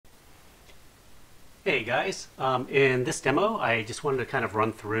Hey guys, in this demo I just wanted to kind of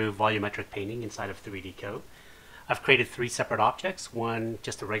run through volumetric painting inside of 3D Code. I've created three separate objects, one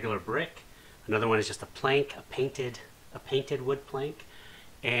just a regular brick, another one is just a plank, a painted wood plank,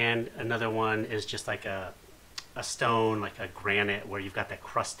 and another one is just like a stone, like a granite where you've got that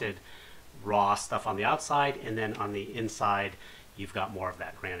crusted raw stuff on the outside, and then on the inside you've got more of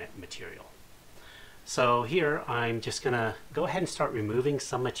that granite material. So here I'm just gonna go ahead and start removing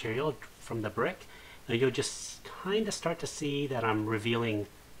some material from the brick. Now you'll just kind of start to see that I'm revealing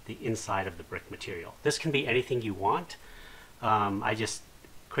the inside of the brick material. This can be anything you want. I just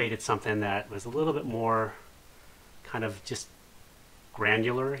created something that was a little bit more kind of just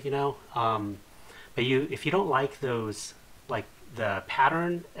granular, you know. But if you don't like those, like the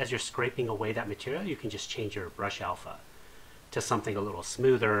pattern as you're scraping away that material, you can just change your brush alpha to something a little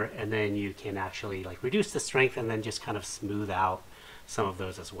smoother, and then you can actually like reduce the strength and then just kind of smooth out some of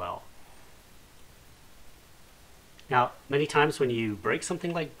those as well. Now, many times when you break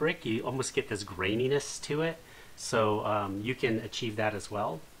something like brick, you almost get this graininess to it. So you can achieve that as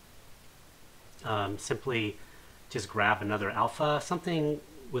well. Simply just grab another alpha, something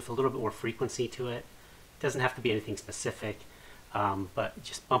with a little bit more frequency to it. Doesn't have to be anything specific, but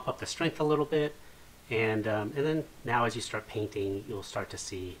just bump up the strength a little bit. And then now as you start painting, you'll start to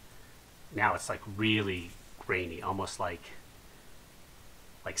see, now it's like really grainy, almost like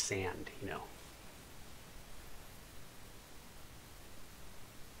sand, you know.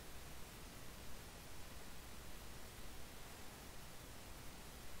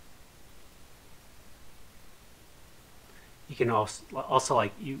 You can also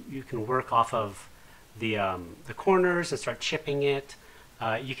like you can work off of the corners and start chipping it.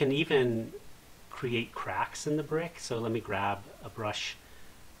 You can even create cracks in the brick. So let me grab a brush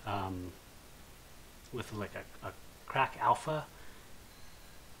with like a crack alpha,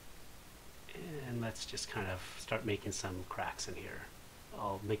 and let's just kind of start making some cracks in here.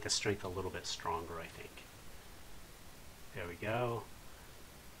 I'll make the strength a little bit stronger, I think. There we go.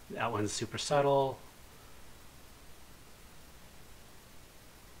 That one's super subtle.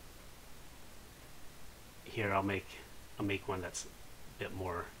 Here I'll make one that's a bit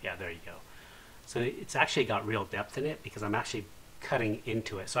more, yeah, there you go. So it's actually got real depth in it because I'm actually cutting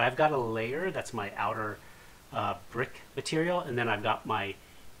into it. So I've got a layer that's my outer brick material, and then I've got my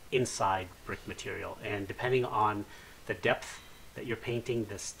inside brick material. And depending on the depth that you're painting,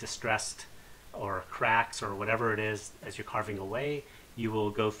 this distressed or cracks or whatever it is as you're carving away, you will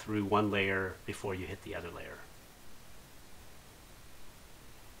go through one layer before you hit the other layer.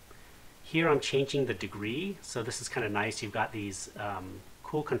 Here I'm changing the degree, so this is kind of nice. You've got these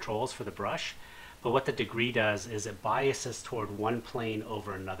cool controls for the brush, but what the degree does is it biases toward one plane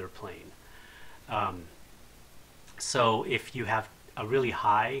over another plane. So if you have a really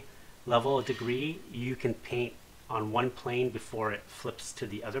high level of degree, you can paint on one plane before it flips to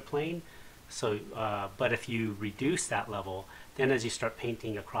the other plane. So, but if you reduce that level, then as you start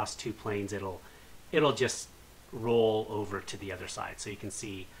painting across two planes, it'll just roll over to the other side. So you can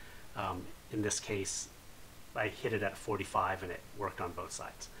see in this case, I hit it at 45 and it worked on both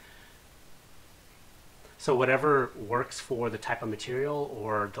sides. So whatever works for the type of material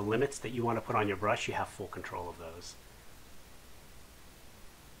or the limits that you want to put on your brush, you have full control of those.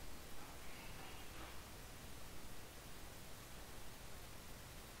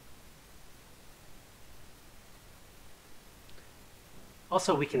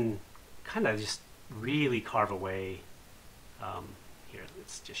 Also, we can kind of just really carve away. Here,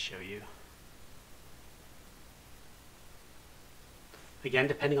 let's just show you. Again,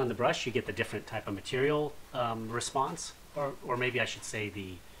 depending on the brush, you get the different type of material response, or maybe I should say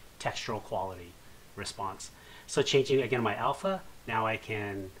the textural quality response. So changing, again, my alpha, now I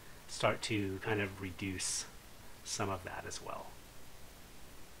can start to kind of reduce some of that as well.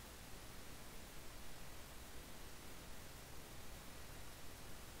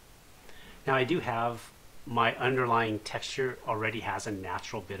 Now I do have my underlying texture already has a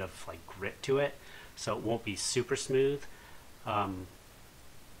natural bit of like grit to it, so it won't be super smooth.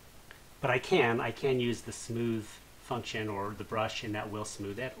 But I can use the smooth function or the brush, and that will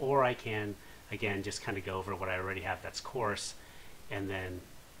smooth it. Or I can, again, just kind of go over what I already have that's coarse and then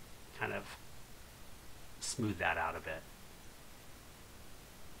kind of smooth that out a bit.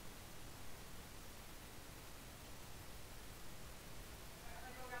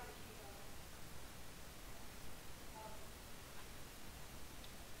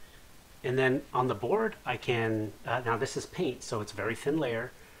 And then on the board, I can, now this is paint, so it's a very thin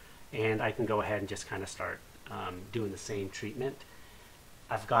layer, and I can go ahead and just kind of start doing the same treatment.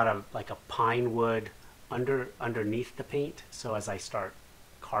 I've got like a pine wood underneath the paint, so as I start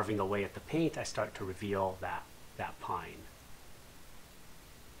carving away at the paint, I start to reveal that pine.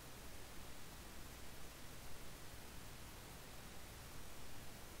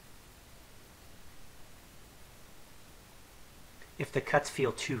 If the cuts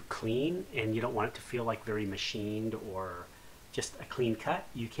feel too clean and you don't want it to feel like very machined or just a clean cut,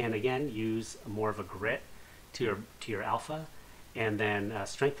 you can again use more of a grit to your alpha and then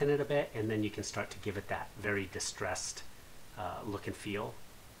strengthen it a bit, and then you can start to give it that very distressed look and feel.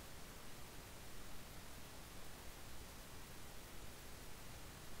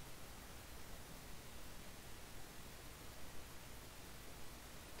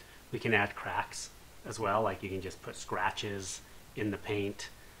 We can add cracks as well, like you can just put scratches in the paint.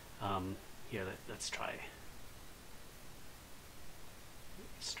 Here, let's try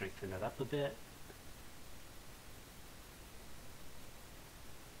strengthen it up a bit.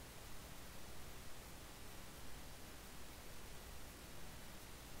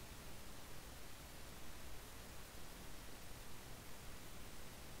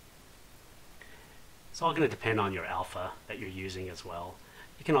 It's all going to depend on your alpha that you're using as well.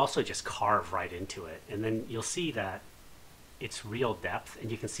 You can also just carve right into it, and then you'll see that it's real depth, and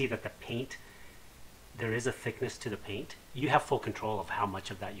you can see that the paint, there is a thickness to the paint. You have full control of how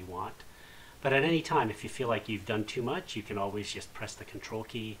much of that you want. But at any time, if you feel like you've done too much, you can always just press the control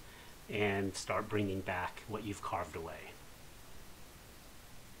key and start bringing back what you've carved away.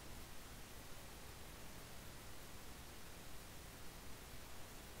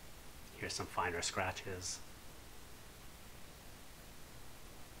 Here's some finer scratches.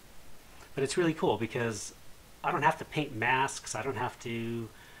 But it's really cool because I don't have to paint masks. I don't have to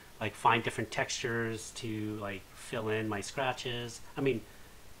like find different textures to like fill in my scratches. I mean,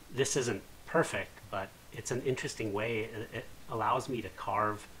 this isn't perfect, but it's an interesting way. It allows me to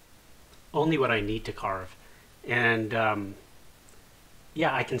carve only what I need to carve. And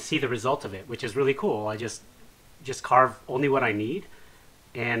yeah, I can see the result of it, which is really cool. I just carve only what I need.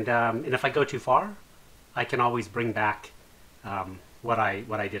 And if I go too far, I can always bring back what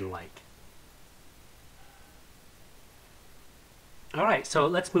I didn't like. All right, so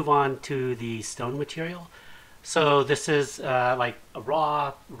let's move on to the stone material. So this is like a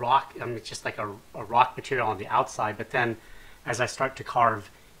raw rock. It's just like a rock material on the outside, but then as I start to carve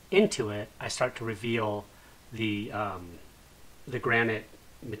into it, I start to reveal the granite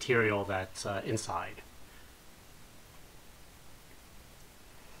material that's inside.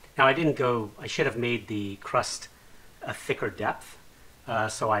 Now I should have made the crust a thicker depth,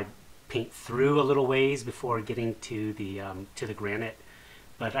 so I paint through a little ways before getting to the granite,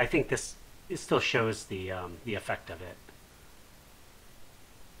 but I think it still shows the effect of it.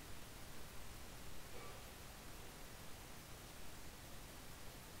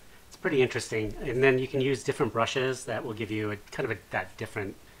 It's pretty interesting, and then you can use different brushes that will give you that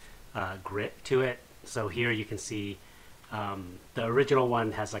different grit to it. So here you can see the original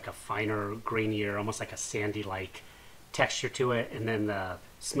one has like a finer, grainier, almost like a sandy-like texture to it, and then the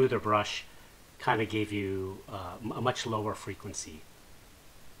smoother brush kind of gave you a much lower frequency.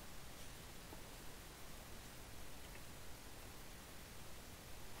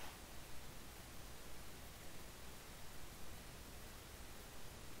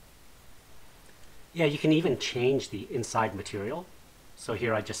 Yeah, you can even change the inside material. So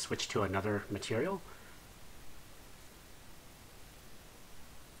here I just switched to another material.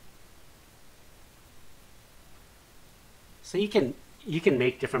 So you can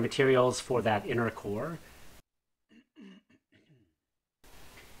make different materials for that inner core,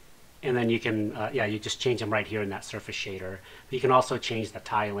 and then you can you just change them right here in that surface shader. But you can also change the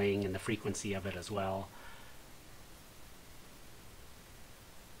tiling and the frequency of it as well.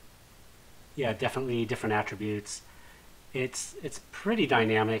 Yeah, definitely different attributes. It's pretty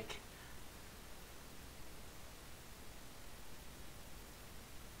dynamic.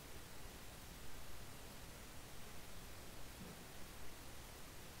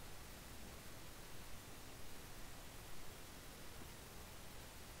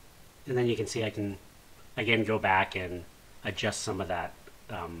 And then you can see I can again go back and adjust some of that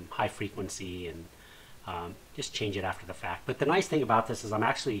high frequency and just change it after the fact. But the nice thing about this is I'm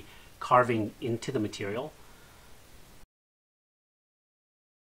actually carving into the material.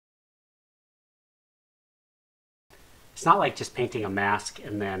 It's not like just painting a mask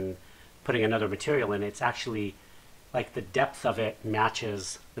and then putting another material in. It's actually like the depth of it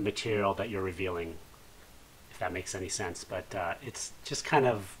matches the material that you're revealing, if that makes any sense. But it's just kind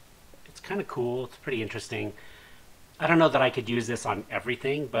of cool. It's pretty interesting. I don't know that I could use this on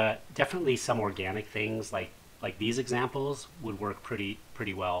everything, but definitely some organic things like these examples would work pretty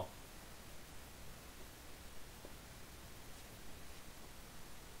well.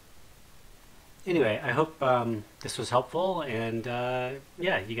 Anyway, I hope this was helpful, and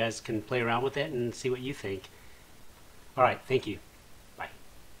yeah, you guys can play around with it and see what you think. All right, thank you.